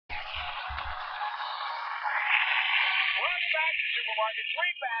back to Supermarket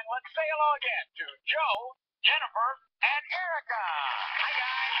Sweet Band. Let's say hello again to Joe, Jennifer, and Erica. Hi,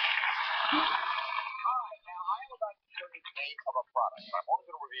 guys. All right, now I am about to show you the name of a product. I'm only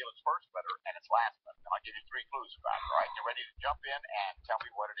going to reveal its first letter and its last letter. And I'll give you 3 clues about it, all right? You ready to jump in and tell me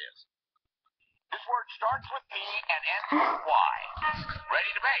what it is? This word starts with P and ends with Y.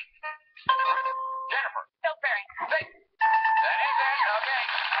 Ready to bake? Jennifer. Pillsbury. Say. That is it. Okay.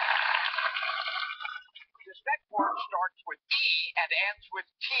 This next word starts with E and ends with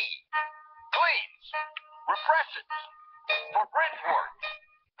T. Cleans. Refreshes. For bridge work.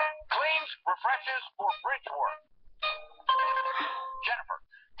 Cleans, refreshes for bridge work. Jennifer.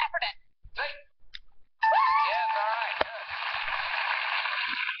 Effordent. Say. Yes, all right. Good.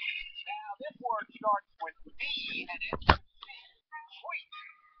 Now, this word starts with D and ends with C. Sweet.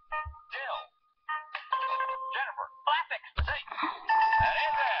 Dill. Jennifer. Classic. Say. That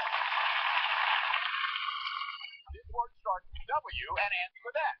is it. This word starts with W and ends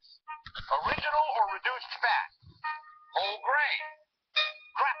with S. Original or reduced fat. Whole grain.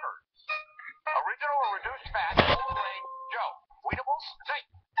 Crackers. Original or reduced fat. Whole grain. Joe. Wheatables. Say.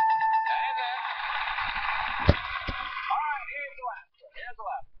 That is it. All right, here's the last one. Here's the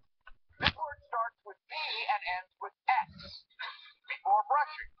last one. This word starts with B and ends with S. Before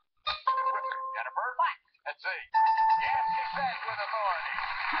brushing. Jennifer. Black. Let's see. Yes, she says with authority.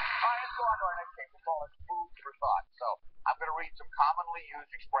 All right, let's go on to our next game. We call it Food for Thought. So I'm going to read some commonly used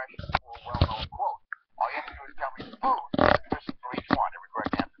expressions or well-known quotes. All you have to do is tell me the food. Listen for each one. Every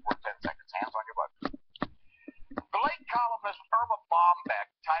correct answer for 10 seconds. Hands on your butt. The late columnist Irma Bombeck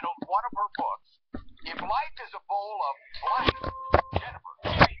titled one of her books, If Life is a Bowl of Blank. Jennifer.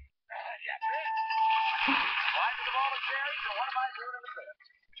 Yes, it. Life is a bowl of cherries, and what am I doing in the bed?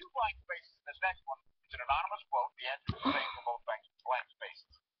 2 blank spaces in this next one. It's an anonymous quote. The answer is the same for both blank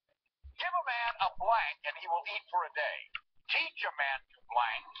spaces. Give a man a blank, and he will eat for a day. Teach a man to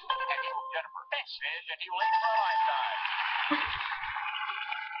blank, and he will, Jennifer, fish, and he will eat for a lifetime.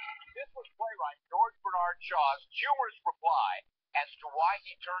 This was playwright George Bernard Shaw's humorous reply as to why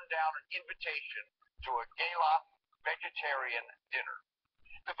he turned down an invitation to a gala vegetarian dinner.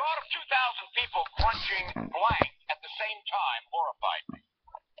 The thought of 2,000 people crunching blank at the same time horrified me.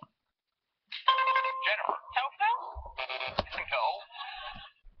 Jennifer. Tofu. No.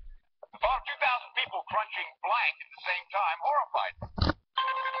 The thought of 2,000 people crunching blank at the same time horrified me.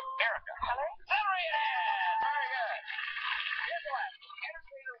 Erica. Celery. Celery it is. Very good. Here's the last one.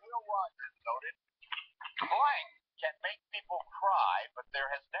 Entertainer Will Rogers noted, blank can make people cry, but there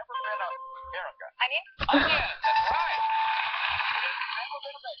has never been a... Erica. Onion. Onion. That's right. There's never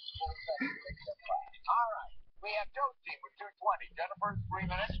been a vegetable that makes them cry. All right. We have Joe's team with 220. Jennifer's 3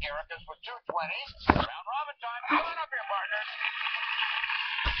 minutes. Erica's with 220. Round robin time. Come on up here, partner.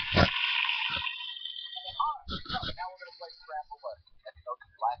 All right. So now we're going to play Scramble Letters. As you know, this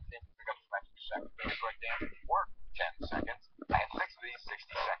is your last name. Pick up some extra seconds. The correct answer work 10 seconds. I have 6 of these.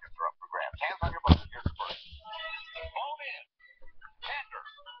 60 seconds are up for grabs. Hands on your buttons. Here's the first. Bone in. Tender.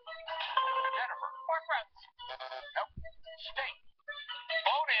 Jennifer. Pork roast. Nope. Steak.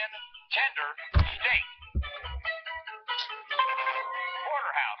 Bone in. Tender. Steak.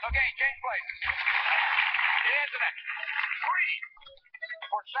 Porterhouse. Okay, change places. Here's the next. 3.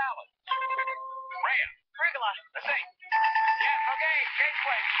 For salad. Rhea. Arugula. Let's see. Yes, okay, change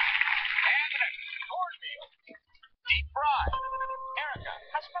places. And the next. Cornmeal. Deep fried. Erica.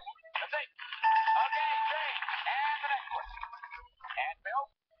 Hush puppy. Let's see. Okay, change. And the next one. Add milk.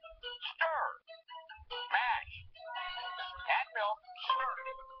 Stir. Mash. Add milk. Stir.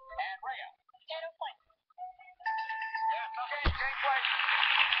 And Rhea. Potato flakes. Yes, okay, change places.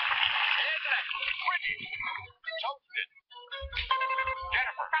 Here's the next one. British. Toasted.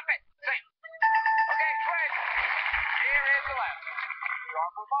 Jennifer. Crumpet. See. Okay, switch. Here is the last one.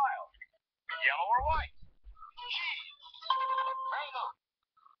 Sharp or mild. Yellow or white. Cheese. Mango.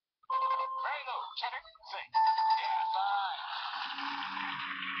 Mango. Cheddar. See. Yes, all right.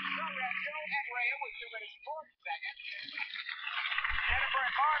 So we have Joe and Rhea with 2 minutes and 40 seconds. Jennifer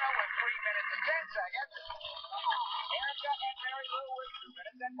and Marna with 3 minutes and 10 seconds. Erica and Mary Lou with 2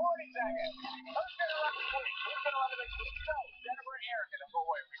 minutes and 40 seconds. Who's going to run this week? Who's going to run the next week? So, Jennifer and Erica to go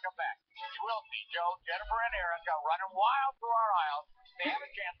away. When we come back, you will see Joe, Jennifer, and Erica running wild through our aisles. They have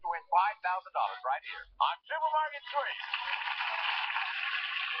a chance to win $5,000 right here on Supermarket Sweet.